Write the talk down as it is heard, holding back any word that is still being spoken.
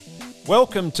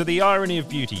Welcome to The Irony of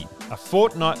Beauty, a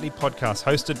fortnightly podcast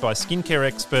hosted by skincare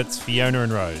experts Fiona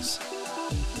and Rose.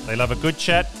 They love a good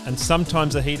chat and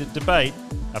sometimes a heated debate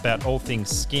about all things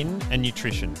skin and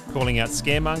nutrition, calling out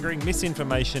scaremongering,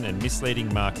 misinformation and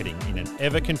misleading marketing in an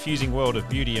ever-confusing world of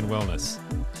beauty and wellness.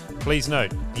 Please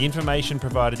note, the information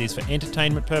provided is for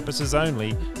entertainment purposes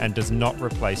only and does not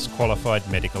replace qualified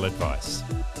medical advice.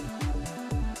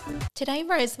 Today,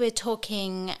 Rose, we're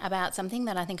talking about something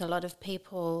that I think a lot of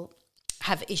people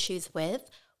have issues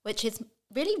with, which is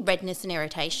really redness and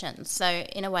irritation. So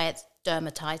in a way, it's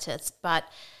dermatitis, but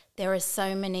there are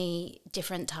so many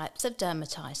different types of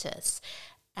dermatitis.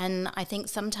 And I think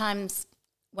sometimes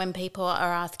when people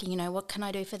are asking, what can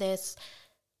I do for this?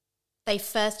 They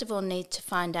first of all need to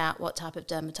find out what type of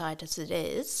dermatitis it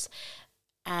is,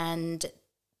 and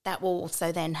that will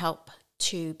also then help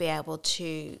to be able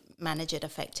to manage it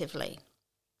effectively.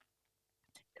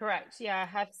 Correct. Yeah, I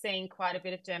have seen quite a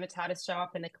bit of dermatitis show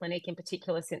up in the clinic, in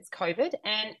particular since COVID.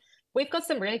 And we've got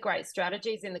some really great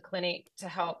strategies in the clinic to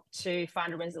help to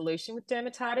find a resolution with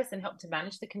dermatitis and help to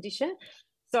manage the condition.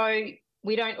 So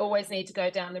we don't always need to go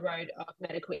down the road of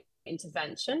medical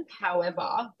intervention.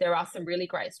 However, there are some really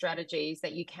great strategies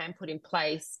that you can put in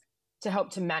place to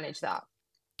help to manage that.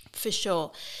 For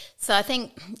sure. So I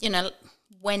think,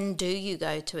 when do you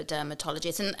go to a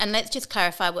dermatologist? And let's just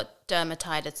clarify what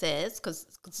dermatitis is, because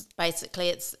basically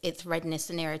it's redness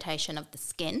and irritation of the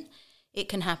skin. It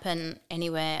can happen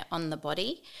anywhere on the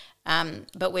body,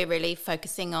 but we're really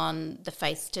focusing on the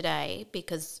face today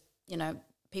because,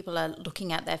 people are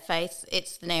looking at their face.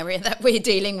 It's an area that we're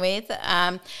dealing with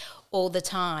all the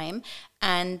time.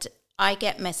 And I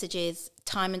get messages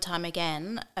time and time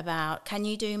again about, can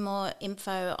you do more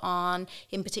info on,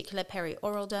 in particular,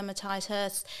 perioral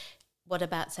dermatitis? What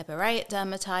about seborrheic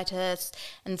dermatitis?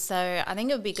 And so I think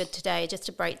it would be good today just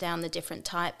to break down the different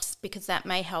types, because that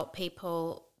may help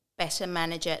people better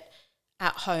manage it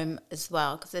at home as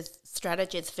well, because there's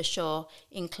strategies for sure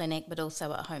in clinic, but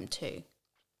also at home too.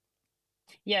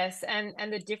 Yes, and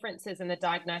the differences in the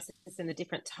diagnosis and the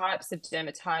different types of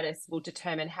dermatitis will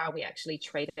determine how we actually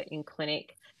treat it in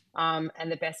clinic,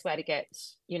 and the best way to get,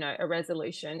 a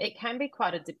resolution. It can be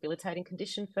quite a debilitating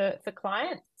condition for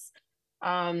clients,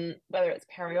 whether it's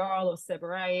perioral or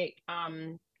seborrheic,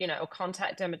 or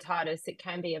contact dermatitis. It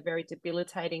can be a very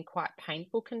debilitating, quite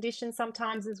painful condition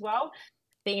sometimes as well.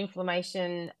 The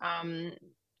inflammation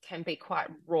can be quite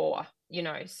raw.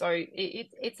 So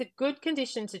it's a good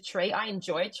condition to treat. I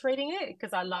enjoy treating it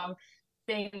because I love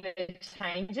seeing the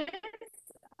changes.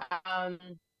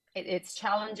 It's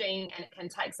challenging and it can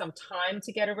take some time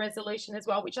to get a resolution as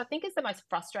well, which I think is the most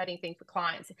frustrating thing for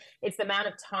clients. It's the amount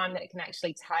of time that it can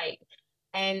actually take.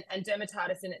 And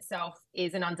dermatitis in itself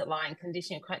is an underlying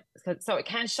condition, so it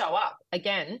can show up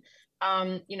again,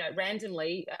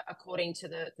 randomly according to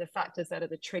the factors that are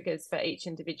the triggers for each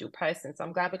individual person. So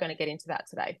I'm glad we're going to get into that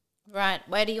today. Right.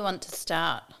 Where do you want to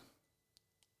start?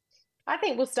 I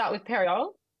think we'll start with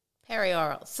perioral.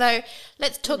 Perioral. So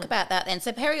let's talk about that then.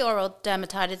 So perioral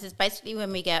dermatitis is basically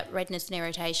when we get redness and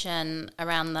irritation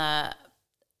around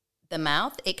the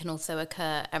mouth. It can also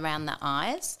occur around the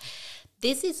eyes.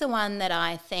 This is the one that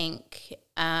I think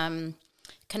can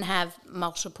have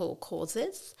multiple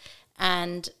causes,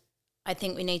 and I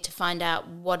think we need to find out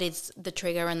what is the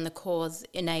trigger and the cause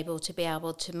to be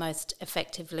able to most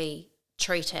effectively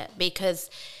treat it,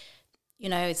 because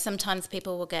sometimes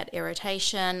people will get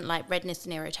irritation, like redness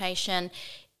and irritation.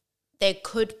 There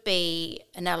could be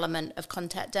an element of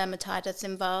contact dermatitis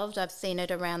involved. I've seen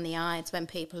it around the eyes when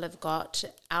people have got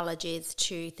allergies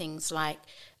to things like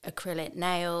acrylic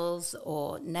nails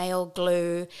or nail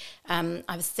glue.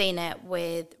 I've seen it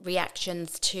with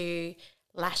reactions to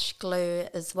lash glue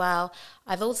as well.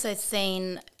 I've also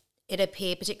seen it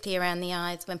appear particularly around the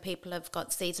eyes when people have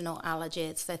got seasonal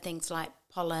allergies, so things like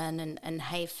pollen and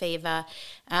hay fever,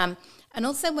 and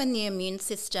also when the immune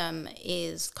system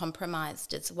is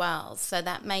compromised as well. So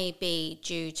that may be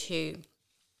due to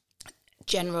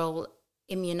general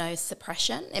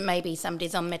immunosuppression. It may be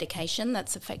somebody's on medication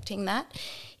that's affecting that.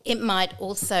 It might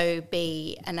also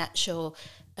be an actual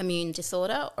immune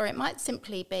disorder, or it might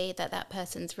simply be that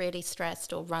person's really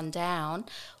stressed or run down,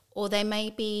 or they may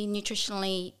be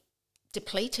nutritionally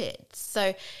depleted.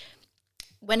 So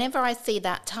whenever I see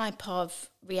that type of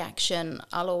reaction,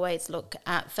 I'll always look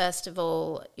at, first of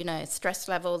all, stress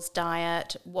levels,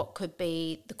 diet, what could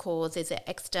be the cause? Is it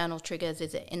external triggers?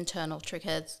 Is it internal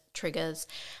triggers?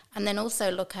 And then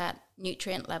also look at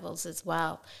nutrient levels as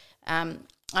well.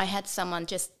 I had someone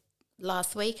just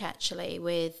last week actually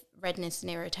with redness and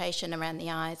irritation around the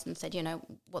eyes and said,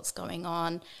 what's going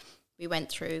on? We went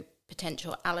through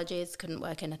potential allergies, couldn't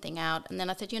work anything out. And then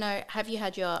I said, have you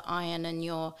had your iron and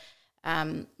your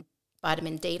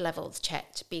vitamin D levels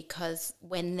checked? Because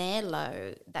when they're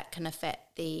low, that can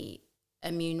affect the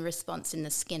immune response in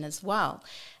the skin as well.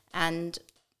 And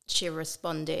she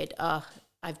responded, oh,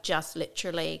 I've just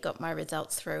literally got my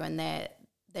results through and they're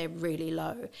really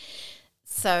low.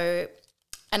 So,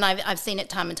 and I've seen it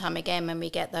time and time again when we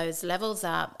get those levels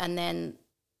up, and then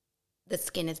the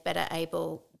skin is better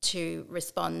able to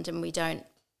respond, and we don't,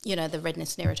 the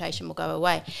redness and irritation will go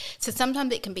away. So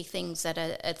sometimes it can be things that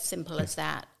are as simple as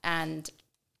that. And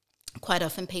quite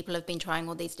often people have been trying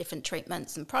all these different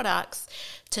treatments and products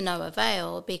to no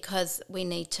avail, because we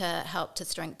need to help to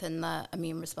strengthen the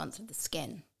immune response of the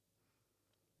skin.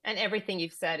 And everything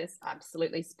you've said is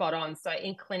absolutely spot on. So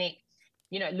in clinic,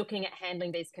 looking at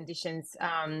handling these conditions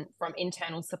from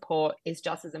internal support is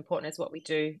just as important as what we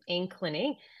do in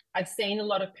clinic. I've seen a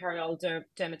lot of perioral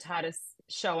dermatitis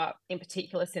show up, in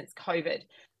particular since COVID.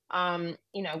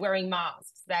 Wearing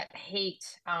masks, that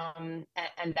heat and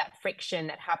that friction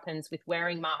that happens with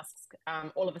wearing masks,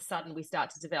 all of a sudden we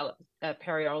start to develop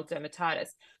perioral dermatitis.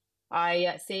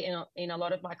 I see it in a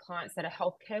lot of my clients that are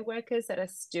healthcare workers that are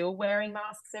still wearing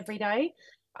masks every day.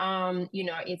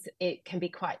 It can be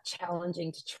quite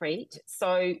challenging to treat.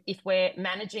 So if we're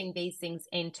managing these things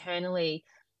internally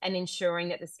and ensuring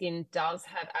that the skin does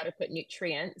have adequate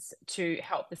nutrients to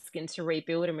help the skin to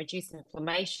rebuild and reduce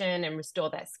inflammation and restore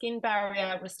that skin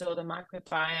barrier, restore the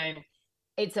microbiome,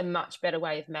 it's a much better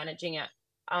way of managing it.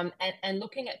 And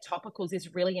looking at topicals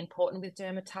is really important with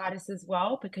dermatitis as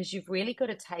well, because you've really got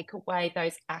to take away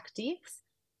those actives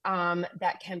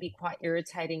that can be quite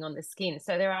irritating on the skin.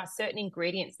 So there are certain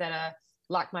ingredients that are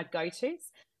like my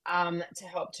go-tos to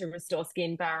help to restore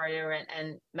skin barrier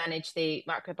and manage the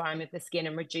microbiome of the skin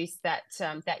and reduce that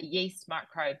yeast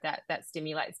microbe that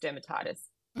stimulates dermatitis.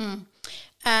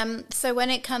 So when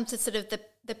it comes to sort of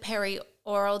the perioral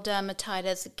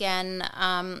dermatitis, again,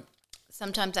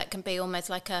 sometimes that can be almost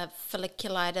like a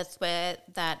folliculitis where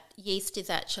that yeast is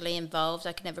actually involved.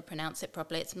 I can never pronounce it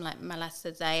properly. It's like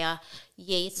Bonasera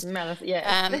yeast.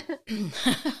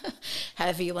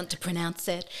 However you want to pronounce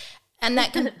it. And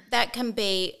that can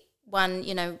be one,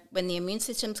 when the immune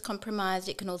system's compromised.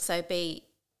 It can also be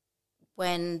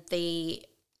and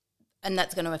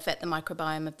that's going to affect the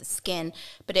microbiome of the skin.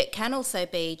 But it can also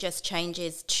be just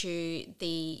changes to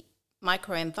the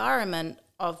microenvironment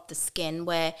of the skin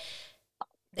where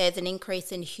there's an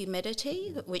increase in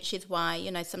humidity, which is why,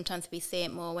 sometimes we see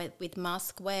it more with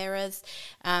mask wearers.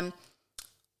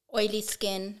 Oily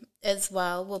skin as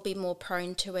well will be more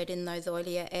prone to it in those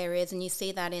oilier areas. And you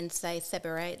see that in, say,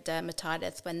 seborrheic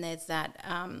dermatitis when there's that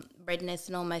redness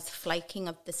and almost flaking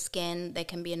of the skin. There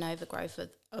can be an overgrowth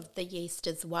of the yeast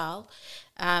as well.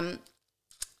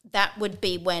 That would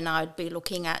be when I would be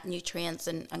looking at nutrients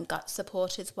and gut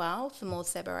support as well for more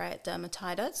seborrheic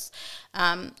dermatitis.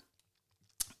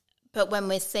 But when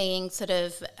we're seeing sort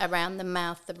of around the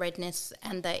mouth, the redness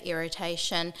and the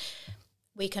irritation,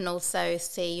 we can also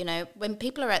see, when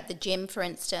people are at the gym, for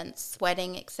instance,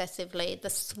 sweating excessively, the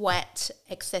sweat,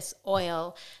 excess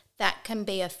oil, that can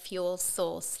be a fuel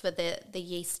source for the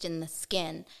yeast in the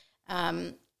skin.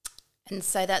 And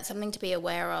so that's something to be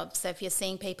aware of. So if you're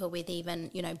seeing people with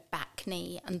even, back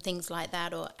knee and things like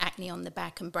that, or acne on the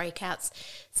back and breakouts,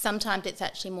 sometimes it's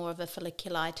actually more of a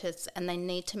folliculitis, and they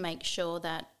need to make sure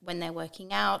that when they're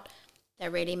working out, they're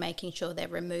really making sure they're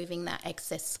removing that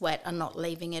excess sweat and not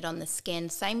leaving it on the skin.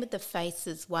 Same with the face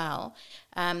as well,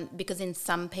 because in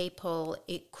some people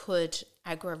it could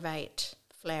aggravate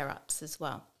flare-ups as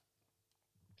well.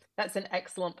 That's an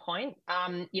excellent point.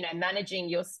 Managing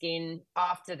your skin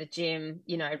after the gym,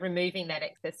 removing that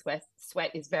excess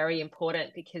sweat is very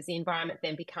important, because the environment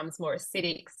then becomes more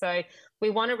acidic. So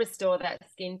we want to restore that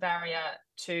skin barrier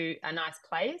to a nice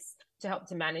place to help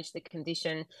to manage the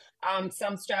condition.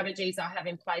 Some strategies I have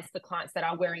in place for clients that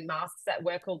are wearing masks at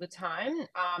work all the time,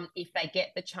 if they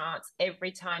get the chance,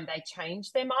 every time they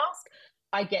change their mask,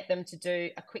 I get them to do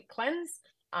a quick cleanse.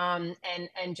 And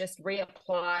just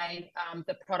reapply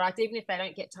the product, even if they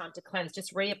don't get time to cleanse,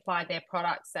 just reapply their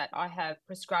products that I have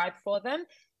prescribed for them,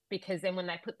 because then when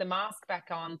they put the mask back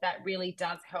on, that really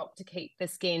does help to keep the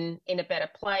skin in a better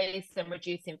place and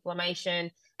reduce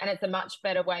inflammation. And it's a much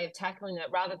better way of tackling it,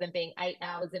 rather than being 8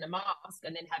 hours in a mask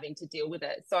and then having to deal with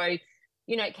it. So,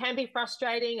 it can be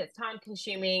frustrating, it's time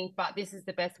consuming, but this is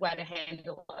the best way to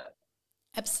handle it.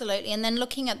 Absolutely. And then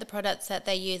looking at the products that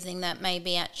they're using that may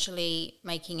be actually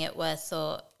making it worse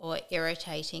or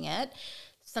irritating it.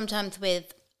 Sometimes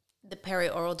with the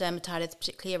perioral dermatitis,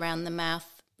 particularly around the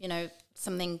mouth,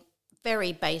 something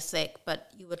very basic, but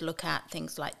you would look at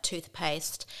things like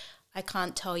toothpaste. I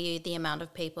can't tell you the amount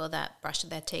of people that brush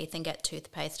their teeth and get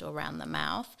toothpaste around the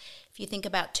mouth. If you think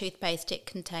about toothpaste, it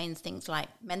contains things like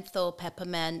menthol,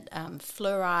 peppermint,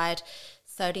 fluoride,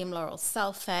 sodium lauryl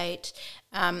sulfate.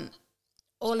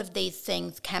 All of these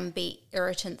things can be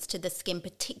irritants to the skin,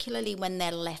 particularly when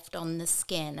they're left on the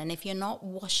skin. And if you're not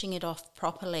washing it off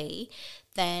properly,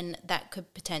 then that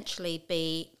could potentially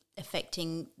be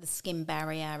affecting the skin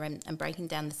barrier and breaking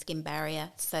down the skin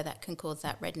barrier, so that can cause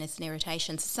that redness and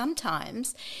irritation.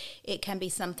 Sometimes it can be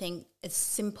something as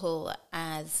simple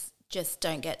as just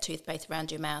don't get toothpaste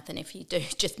around your mouth, and if you do,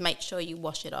 just make sure you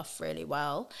wash it off really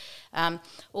well.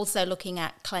 Also looking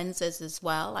at cleansers as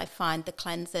well. I find the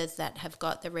cleansers that have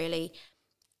got the really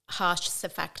harsh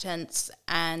surfactants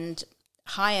and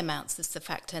high amounts of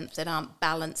surfactants that aren't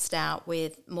balanced out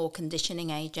with more conditioning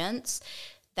agents,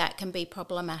 that can be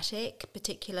problematic,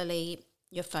 particularly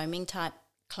your foaming type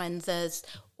cleansers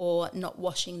or not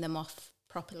washing them off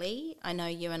properly. I know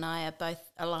you and I are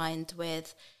both aligned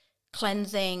with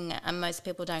cleansing, and most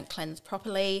people don't cleanse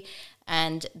properly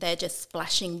and they're just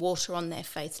splashing water on their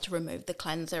face to remove the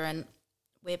cleanser, and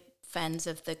we're fans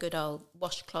of the good old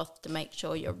washcloth to make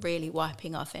sure you're really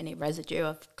wiping off any residue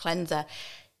of cleanser.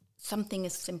 Something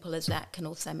as simple as that can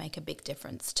also make a big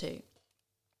difference too.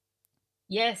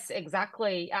 Yes,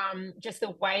 exactly. Just the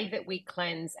way that we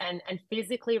cleanse and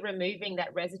physically removing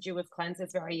that residue of cleanser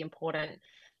is very important.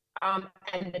 And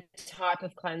the type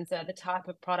of cleanser, the type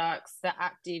of products, the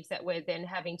actives that we're then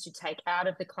having to take out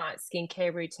of the client's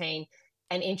skincare routine,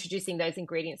 and introducing those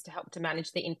ingredients to help to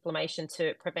manage the inflammation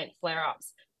to prevent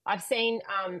flare-ups. I've seen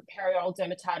perioral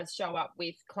dermatitis show up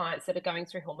with clients that are going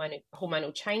through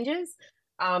hormonal changes.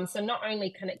 So not only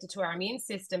connected to our immune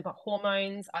system, but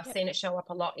hormones. I've seen it show up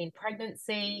a lot in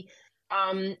pregnancy.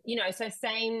 So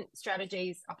same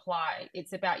strategies apply.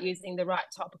 It's about using the right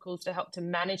topicals to help to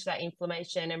manage that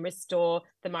inflammation and restore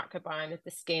the microbiome of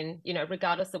the skin,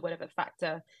 regardless of whatever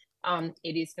factor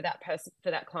it is for that person,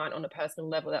 for that client on a personal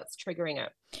level that's triggering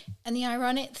it. And the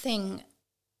ironic thing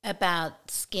about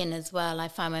skin as well, I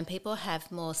find when people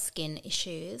have more skin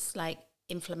issues, like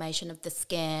inflammation of the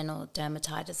skin or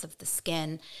dermatitis of the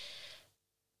skin,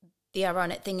 the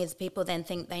ironic thing is people then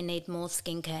think they need more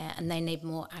skincare and they need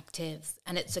more actives,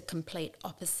 and it's a complete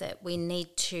opposite. We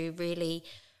need to really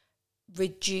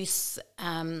reduce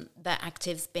the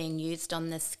actives being used on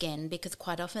the skin, because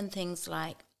quite often things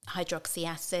like hydroxy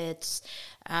acids,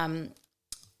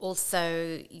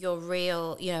 also your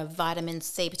real, vitamin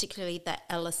C, particularly the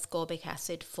L-ascorbic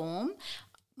acid form,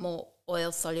 more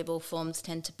oil-soluble forms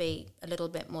tend to be a little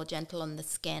bit more gentle on the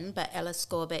skin, but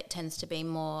L-ascorbic tends to be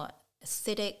more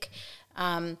acidic.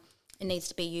 It needs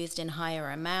to be used in higher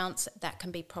amounts. That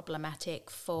can be problematic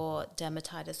for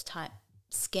dermatitis-type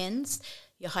skins.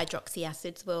 Your hydroxy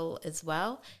acids will as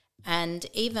well. And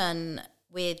even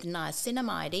with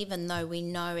niacinamide, even though we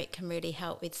know it can really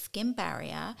help with skin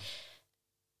barrier,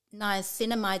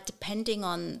 niacinamide, depending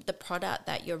on the product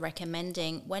that you're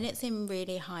recommending, when it's in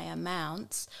really high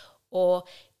amounts, or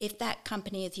if that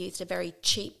company has used a very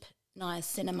cheap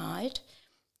niacinamide,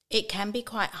 it can be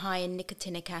quite high in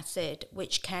nicotinic acid,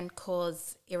 which can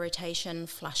cause irritation,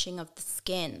 flushing of the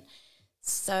skin.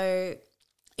 So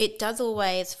it does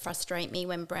always frustrate me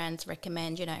when brands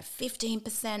recommend,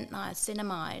 15%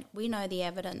 niacinamide. We know the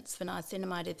evidence for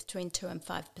niacinamide is between 2 and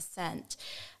 5%.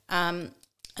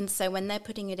 And so when they're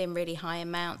putting it in really high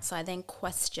amounts, I then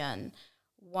question,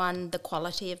 one, the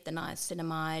quality of the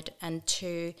niacinamide, and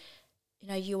two,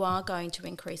 you are going to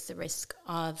increase the risk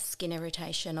of skin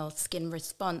irritation or skin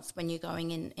response when you're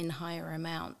going in higher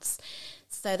amounts.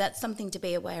 So that's something to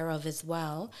be aware of as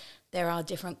well. There are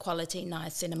different quality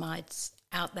niacinamides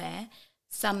out there.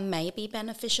 Some may be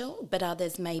beneficial, but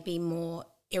others may be more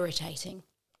irritating.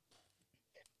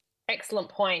 Excellent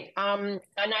point. I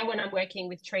know when I'm working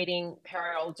with treating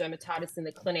perioral dermatitis in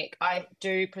the clinic, I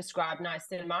do prescribe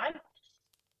niacinamide,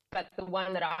 but the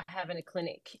one that I have in the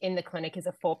clinic is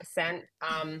a 4%.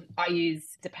 I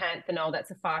use dipanthenol,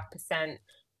 that's a 5%.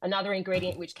 Another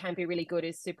ingredient which can be really good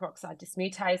is superoxide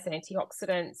dismutase,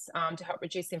 antioxidants to help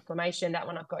reduce inflammation. That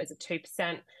one I've got is a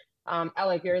 2%.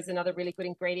 Aloe vera is another really good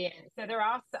ingredient. So there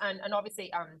are, and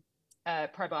obviously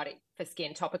probiotic for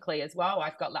skin topically as well.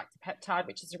 I've got lactopeptide,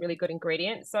 which is a really good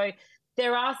ingredient. So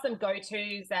there are some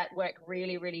go-tos that work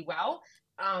really, really well.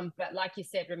 But like you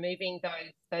said, removing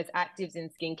those actives in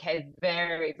skincare is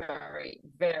very, very,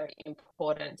 very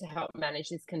important to help manage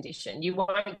this condition. You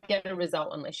won't get a result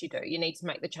unless you do. You need to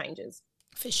make the changes.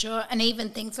 For sure. And even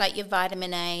things like your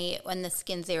vitamin A, when the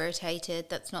skin's irritated,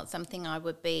 that's not something I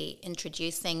would be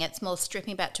introducing. It's more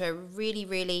stripping back to a really,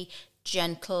 really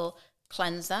gentle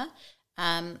cleanser,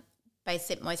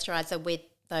 basic moisturizer with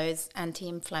those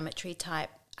anti-inflammatory type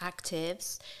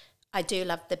actives. I do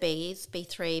love the Bs,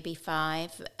 B3,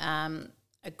 B5,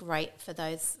 are great for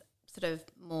those sort of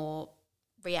more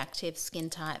reactive skin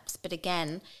types. But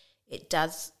again, it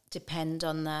does depend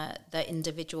on the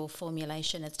individual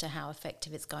formulation as to how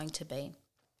effective it's going to be.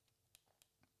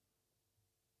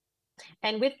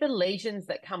 And with the lesions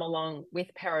that come along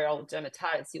with perioral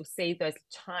dermatitis, you'll see those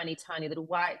tiny, tiny little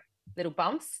white little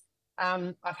bumps.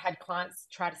 I've had clients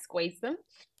try to squeeze them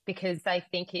because they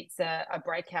think it's a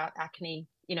breakout acne,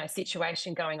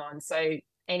 situation going on. So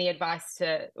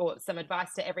some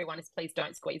advice to everyone is please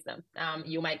don't squeeze them.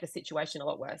 You'll make the situation a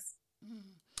lot worse.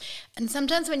 And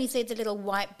sometimes when you see the little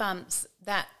white bumps,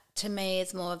 that to me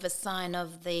is more of a sign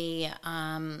of the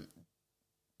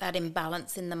that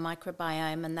imbalance in the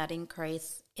microbiome and that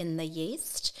increase in the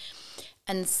yeast.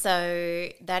 And so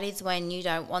that is when you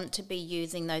don't want to be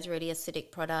using those really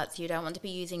acidic products. You don't want to be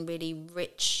using really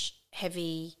rich,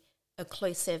 heavy,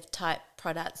 occlusive type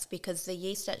products because the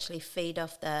yeast actually feed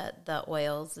off the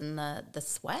oils and the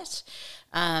sweat.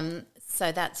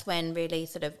 So that's when really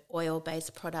sort of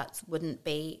oil-based products wouldn't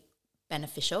be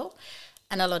beneficial.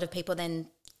 And a lot of people then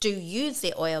do use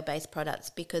the oil-based products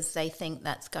because they think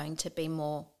that's going to be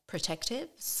more protective.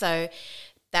 So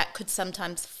that could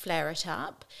sometimes flare it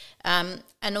up.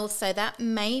 And also that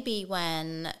may be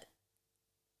when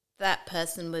that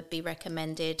person would be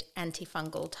recommended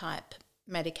antifungal type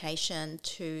medication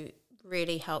to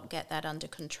really help get that under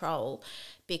control,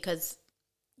 because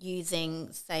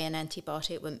using, say, an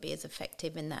antibiotic wouldn't be as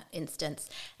effective in that instance.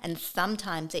 And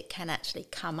sometimes it can actually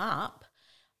come up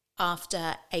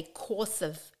after a course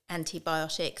of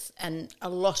antibiotics and a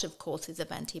lot of courses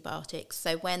of antibiotics.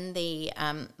 So when the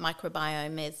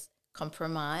microbiome is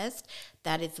compromised,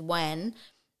 that is when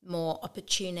more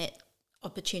opportunistic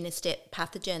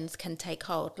pathogens can take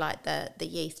hold, like the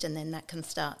yeast, and then that can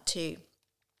start to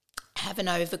have an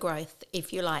overgrowth,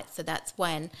 if you like. So that's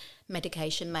when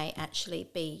medication may actually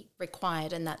be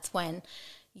required, and that's when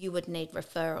you would need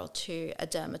referral to a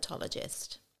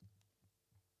dermatologist.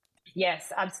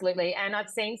 Yes, absolutely. And I've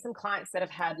seen some clients that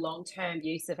have had long-term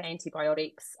use of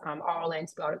antibiotics, oral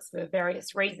antibiotics for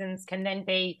various reasons, can then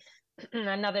be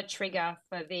another trigger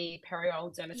for the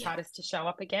perioral dermatitis to show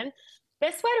up again.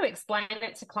 Best way to explain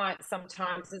it to clients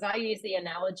sometimes is I use the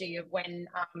analogy of when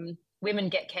women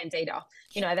get candida.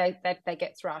 They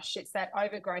get thrush. It's that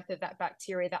overgrowth of that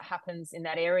bacteria that happens in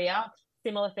that area.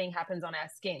 Similar thing happens on our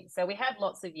skin. So we have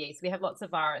lots of yeast, we have lots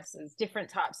of viruses, different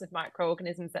types of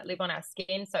microorganisms that live on our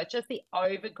skin. So it's just the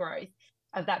overgrowth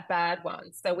of that bad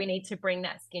one. So we need to bring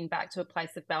that skin back to a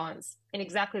place of balance in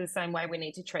exactly the same way we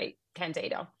need to treat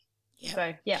candida. Yep.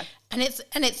 So yeah, and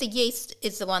it's the yeast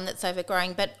is the one that's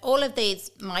overgrowing, but all of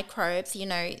these microbes,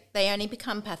 they only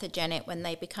become pathogenic when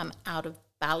they become out of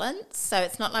balance. So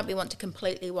it's not like we want to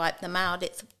completely wipe them out.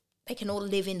 They can all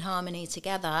live in harmony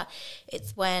together.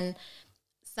 It's when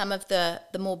some of the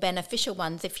more beneficial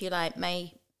ones, if you like,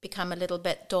 may become a little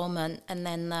bit dormant, and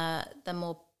then the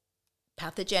more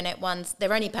pathogenic ones,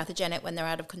 they're only pathogenic when they're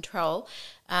out of control,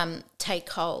 take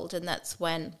hold, and that's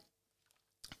when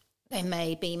there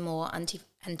may be more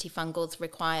antifungals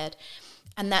required.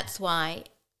 And that's why,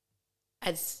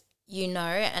 as you know,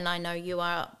 and I know you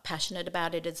are passionate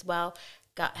about it as well,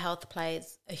 gut health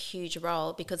plays a huge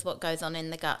role, because what goes on in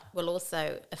the gut will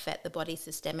also affect the body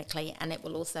systemically, and it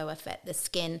will also affect the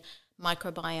skin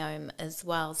microbiome as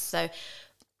well. So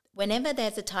whenever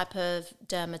there's a type of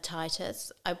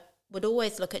dermatitis, I would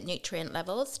always look at nutrient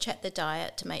levels, check the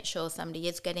diet to make sure somebody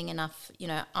is getting enough,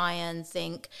 iron,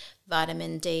 zinc,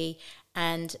 vitamin D,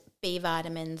 and B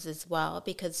vitamins as well,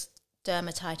 because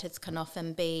dermatitis can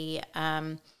often be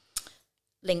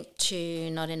linked to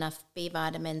not enough B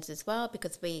vitamins as well,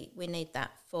 because we need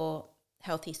that for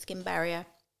healthy skin barrier.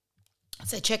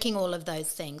 So checking all of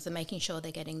those things and making sure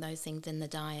they're getting those things in the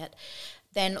diet.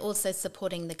 Then also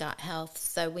supporting the gut health.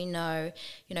 So we know,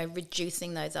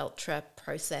 reducing those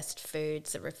ultra-processed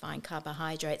foods, the refined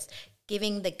carbohydrates,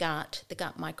 giving the gut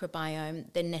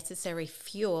microbiome the necessary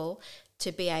fuel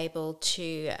to be able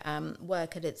to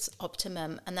work at its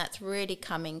optimum. And that's really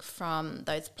coming from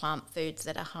those plant foods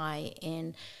that are high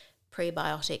in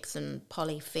prebiotics and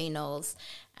polyphenols.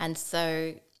 And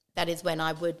so that is when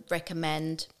I would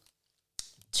recommend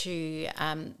to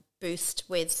boost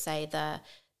with, say, the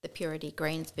purity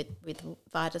greens with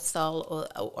Vitasol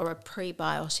or a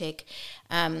prebiotic,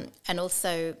 and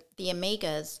also the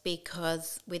omegas,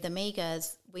 because with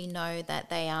omegas we know that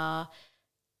they are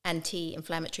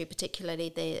anti-inflammatory, particularly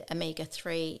the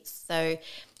omega-3. So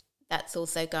that's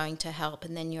also going to help.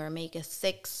 And then your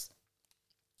omega-6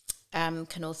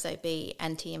 can also be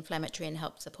anti-inflammatory and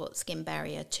help support skin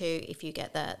barrier too if you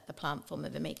get the plant form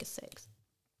of omega-6.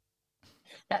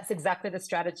 That's exactly the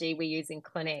strategy we use in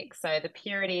clinic. So the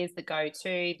purity is the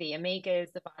go-to, the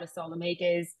omegas, the Vitasol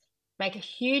omegas make a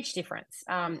huge difference.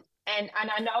 And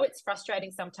I know it's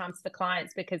frustrating sometimes for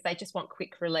clients because they just want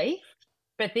quick relief,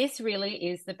 but this really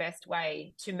is the best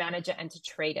way to manage it and to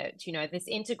treat it. You know, this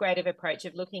integrative approach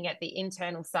of looking at the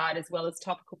internal side as well as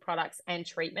topical products and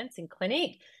treatments in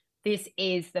clinic, this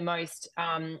is the most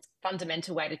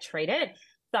fundamental way to treat it.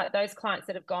 So those clients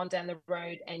that have gone down the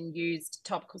road and used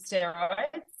topical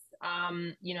steroids,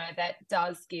 you know, that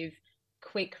does give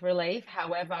quick relief.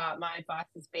 However, my advice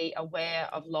is be aware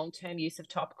of long-term use of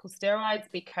topical steroids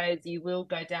because you will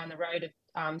go down the road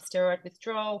of steroid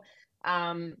withdrawal.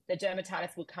 The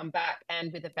dermatitis will come back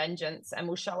and with a vengeance and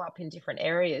will show up in different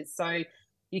areas. So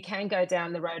you can go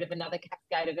down the road of another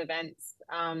cascade of events.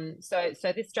 So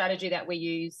this strategy that we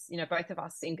use, you know, both of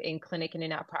us in clinic and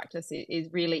in our practice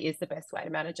is really the best way to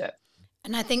manage it.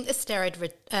 And I think the steroid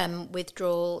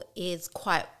withdrawal is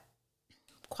quite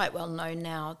well known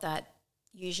now that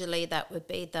usually that would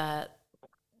be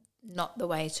not the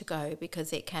way to go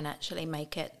because it can actually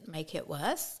make it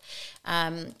worse.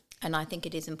 And I think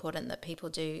it is important that people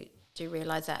do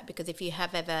realise that because if you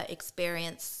have ever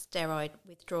experienced steroid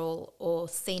withdrawal or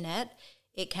seen it,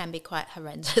 it can be quite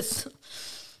horrendous.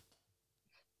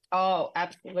 Oh,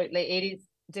 absolutely. It is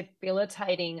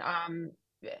debilitating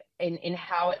in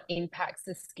how it impacts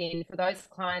the skin. For those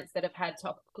clients that have had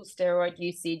topical steroid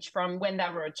usage from when they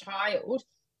were a child,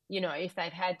 you know, if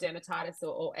they've had dermatitis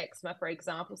or eczema, for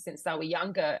example, since they were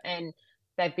younger and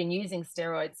they've been using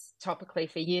steroids topically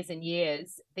for years and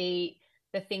years, the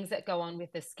things that go on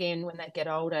with the skin when they get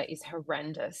older is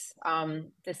horrendous.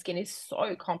 The skin is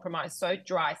so compromised, so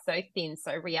dry, so thin,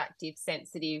 so reactive,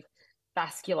 sensitive,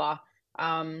 vascular,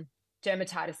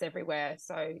 dermatitis everywhere.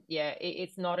 So, yeah,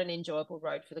 it's not an enjoyable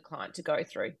road for the client to go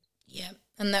through. Yeah,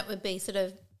 and that would be sort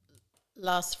of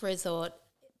last resort.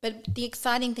 But the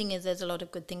exciting thing is there's a lot of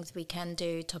good things we can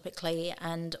do topically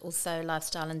and also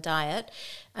lifestyle and diet.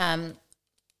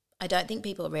 I don't think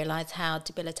people realise how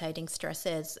debilitating stress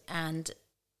is and,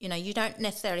 you know, you don't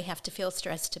necessarily have to feel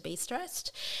stressed to be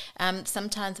stressed.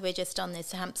 Sometimes we're just on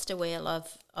this hamster wheel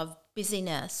of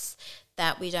busyness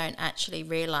that we don't actually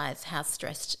realise how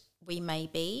stressed we may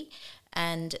be,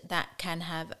 and that can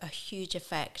have a huge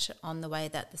effect on the way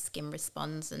that the skin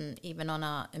responds and even on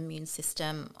our immune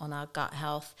system, on our gut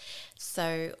health.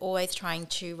 So always trying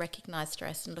to recognise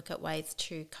stress and look at ways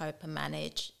to cope and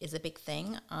manage is a big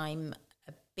thing. I'm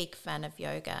a big fan of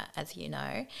yoga, as you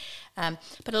know.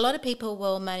 But a lot of people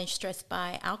will manage stress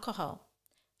by alcohol.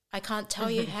 I can't tell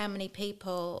you how many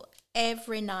people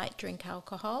every night drink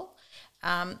alcohol.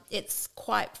 It's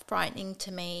quite frightening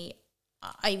to me.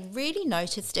 I really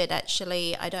noticed it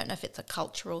actually. I don't know if it's a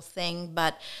cultural thing,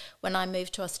 but when I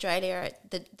moved to Australia,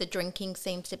 the drinking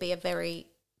seems to be a very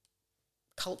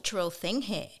cultural thing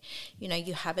here. You know,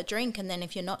 you have a drink and then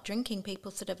if you're not drinking,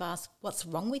 people sort of ask, what's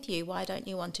wrong with you? Why don't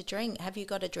you want to drink? Have you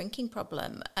got a drinking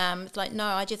problem? It's like, no,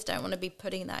 I just don't want to be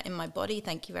putting that in my body.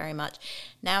 Thank you very much.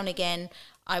 Now and again,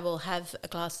 I will have a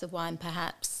glass of wine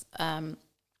perhaps,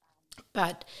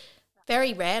 but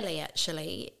very rarely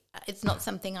actually. It's not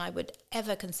something I would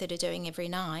ever consider doing every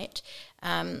night,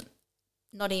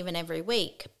 not even every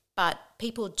week, but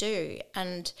people do.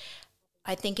 And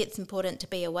I think it's important to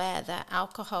be aware that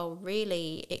alcohol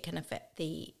really, it can affect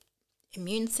the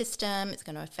immune system, it's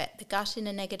going to affect the gut in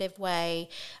a negative way,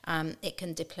 it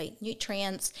can deplete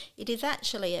nutrients. It is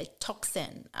actually a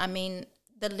toxin. I mean,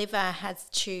 the liver has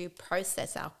to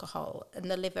process alcohol and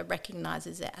the liver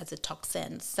recognises it as a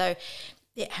toxin. So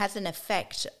it has an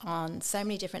effect on so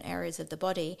many different areas of the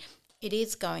body. It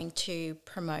is going to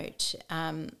promote,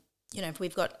 if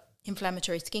we've got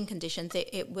inflammatory skin conditions,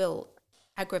 it will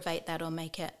aggravate that or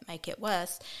make it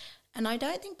worse. And I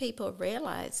don't think people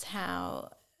realise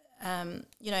how,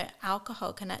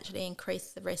 alcohol can actually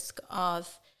increase the risk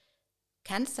of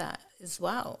cancer as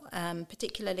well,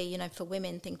 particularly, for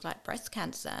women, things like breast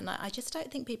cancer. And I just don't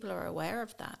think people are aware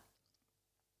of that.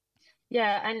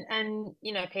 Yeah, and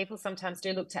people sometimes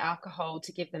do look to alcohol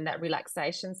to give them that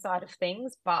relaxation side of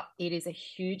things, but it is a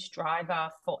huge driver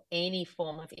for any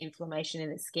form of inflammation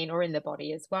in the skin or in the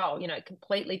body as well. It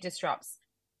completely disrupts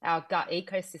our gut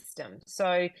ecosystem.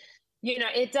 So,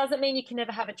 it doesn't mean you can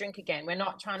never have a drink again. We're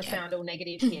not trying to sound all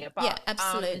negative here, but yeah,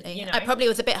 absolutely. I probably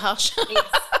was a bit harsh.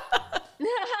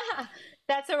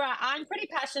 That's all right. I'm pretty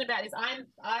passionate about this.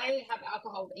 I have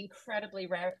alcohol incredibly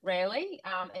rarely,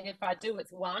 and if I do,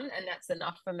 it's one, and that's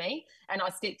enough for me. And I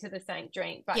stick to the same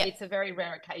drink, but Yep. it's a very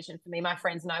rare occasion for me. My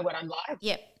friends know what I'm like,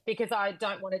 Yep. because I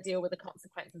don't want to deal with the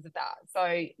consequences of that.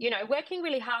 So, working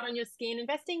really hard on your skin,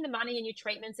 investing the money in your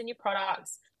treatments and your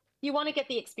products, you want to get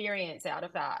the experience out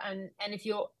of that. And if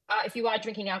you are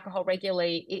drinking alcohol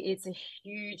regularly, it's a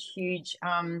huge,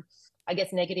 I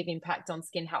guess, negative impact on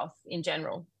skin health in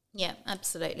general. Yeah,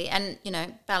 absolutely. And,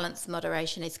 balance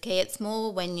moderation is key. It's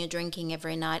more when you're drinking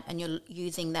every night and you're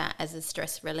using that as a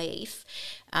stress relief.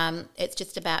 It's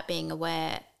just about being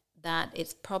aware that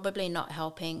it's probably not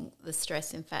helping the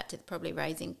stress. In fact, it's probably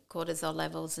raising cortisol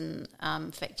levels and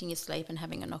affecting your sleep and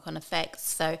having a knock-on effect.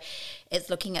 So it's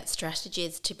looking at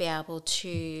strategies to be able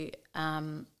to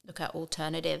look at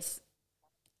alternatives,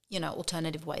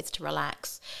 alternative ways to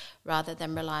relax rather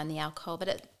than rely on the alcohol.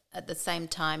 But at the same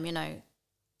time,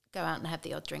 go out and have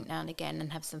the odd drink now and again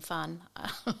and have some fun.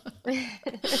 I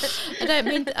don't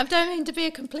mean to be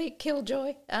a complete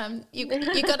killjoy. You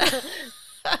got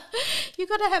you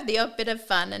got to have the odd bit of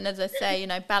fun, and as I say,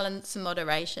 balance and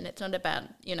moderation. It's not about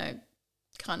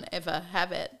can't ever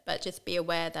have it, but just be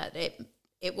aware that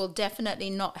it will definitely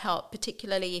not help,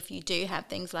 particularly if you do have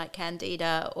things like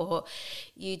candida or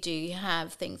you do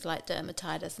have things like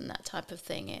dermatitis and that type of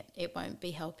thing. It won't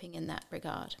be helping in that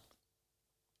regard.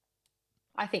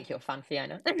 I think you're fun,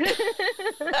 Fiona.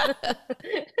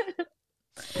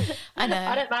 I know.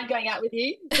 I don't mind going out with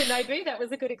you to Nobu. That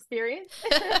was a good experience.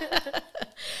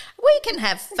 We can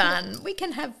have fun. We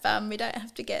don't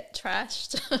have to get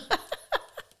trashed.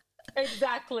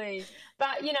 Exactly.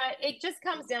 But, it just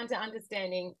comes down to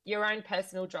understanding your own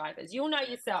personal drivers. You'll know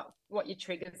yourself what your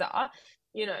triggers are,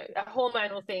 a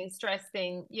hormonal thing, stress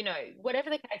thing, whatever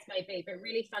the case may be, but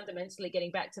really fundamentally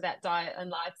getting back to that diet and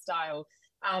lifestyle,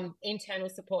 internal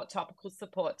support, topical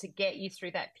support to get you through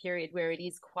that period where it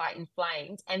is quite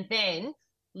inflamed, and then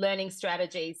learning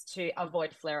strategies to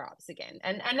avoid flare-ups again.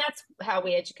 And that's how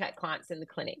we educate clients in the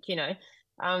clinic.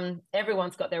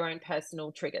 Everyone's got their own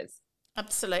personal triggers.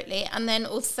 Absolutely. And then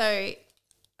also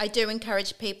I do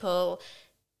encourage people,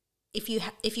 if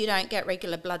you don't get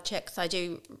regular blood checks, I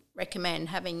do recommend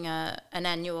having an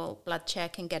annual blood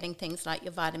check and getting things like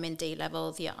your vitamin D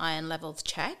levels, your iron levels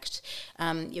checked,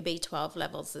 your B12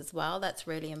 levels as well. That's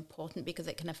really important because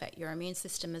it can affect your immune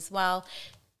system as well.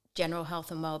 General health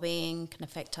and well-being can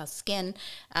affect our skin.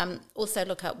 Also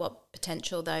look at what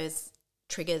potential those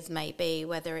triggers may be,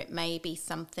 whether it may be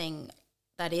something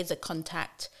that is a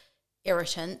contact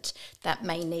irritant that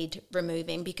may need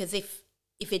removing, because if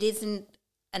it isn't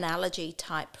an allergy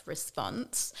type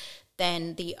response,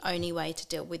 then the only way to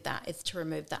deal with that is to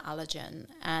remove the allergen.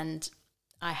 And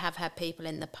I have had people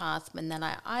in the past when they're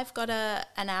like, I've got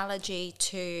an allergy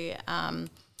to,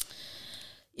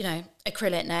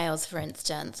 acrylic nails, for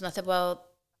instance. And I said, well,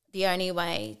 the only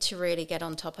way to really get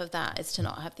on top of that is to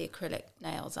not have the acrylic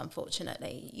nails,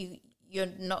 unfortunately. You're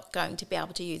not going to be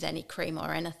able to use any cream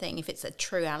or anything. If it's a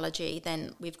true allergy,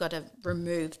 then we've got to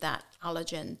remove that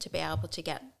allergen to be able to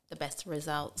get the best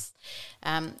results.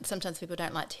 Sometimes people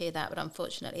don't like to hear that, but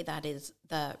unfortunately that is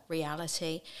the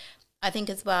reality. I think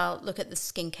as well, look at the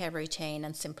skincare routine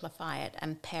and simplify it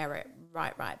and pare it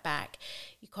right back.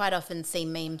 You quite often see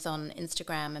memes on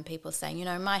Instagram and people saying,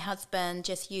 my husband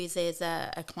just uses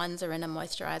a cleanser and a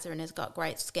moisturizer and has got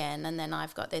great skin, and then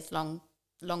I've got this long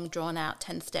drawn out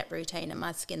 10-step routine and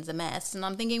my skin's a mess. And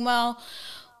I'm thinking, well,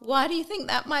 why do you think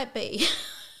that might be?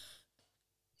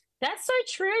 That's so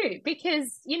true,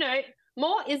 because,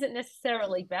 more isn't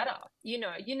necessarily better. You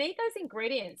need those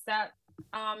ingredients that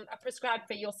are prescribed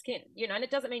for your skin, and it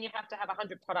doesn't mean you have to have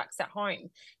 100 products at home.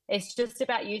 It's just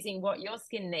about using what your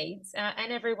skin needs,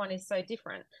 and everyone is so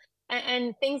different.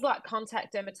 And things like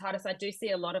contact dermatitis, I do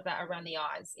see a lot of that around the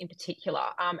eyes in particular.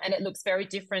 And it looks very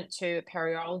different to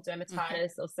perioral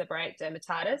dermatitis or seborrheic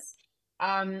dermatitis.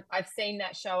 I've seen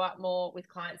that show up more with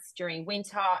clients during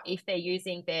winter if they're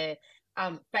using their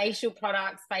facial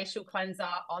products, facial cleanser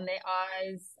on their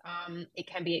eyes. It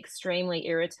can be extremely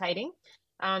irritating.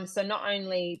 So not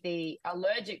only the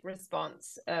allergic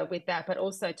response with that, but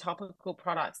also topical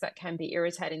products that can be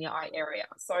irritating your eye area.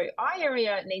 So eye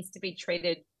area needs to be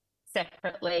treated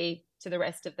separately to the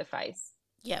rest of the face.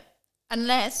 Yep.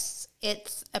 Unless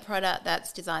it's a product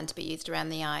that's designed to be used around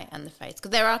the eye and the face.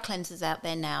 Because there are cleansers out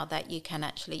there now that you can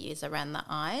actually use around the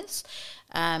eyes.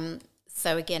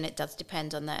 So again, it does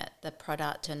depend on the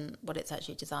product and what it's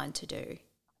actually designed to do.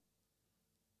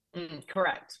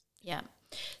 Correct. Yeah.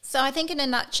 So I think in a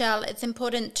nutshell, it's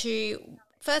important to,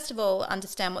 first of all,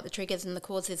 understand what the triggers and the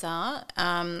causes are.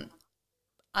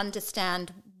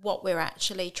 understand what we're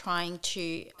actually trying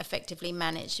to effectively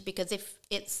manage, because if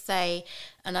it's, say,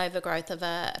 an overgrowth of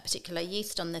a particular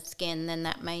yeast on the skin, then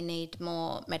that may need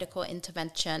more medical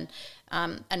intervention,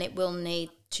 and it will need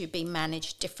to be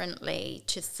managed differently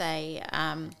to, say,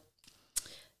 an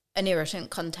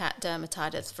irritant contact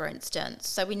dermatitis, for instance.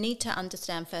 So we need to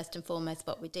understand first and foremost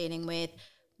what we're dealing with.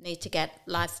 We need to get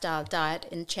lifestyle, diet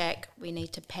in check. We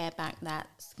need to pare back that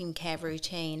skincare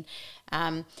routine,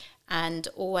 and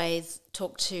always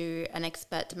talk to an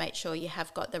expert to make sure you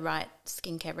have got the right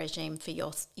skincare regime for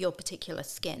your particular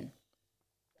skin.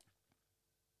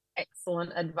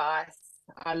 Excellent advice.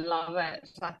 I love it.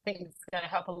 I think it's going to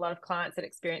help a lot of clients that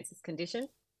experience this condition.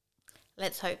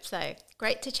 Let's hope so.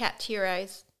 Great to chat to you,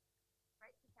 Rose.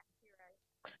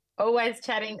 Always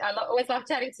chatting. Always love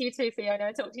chatting to you too,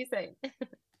 Fiona. Talk to you soon.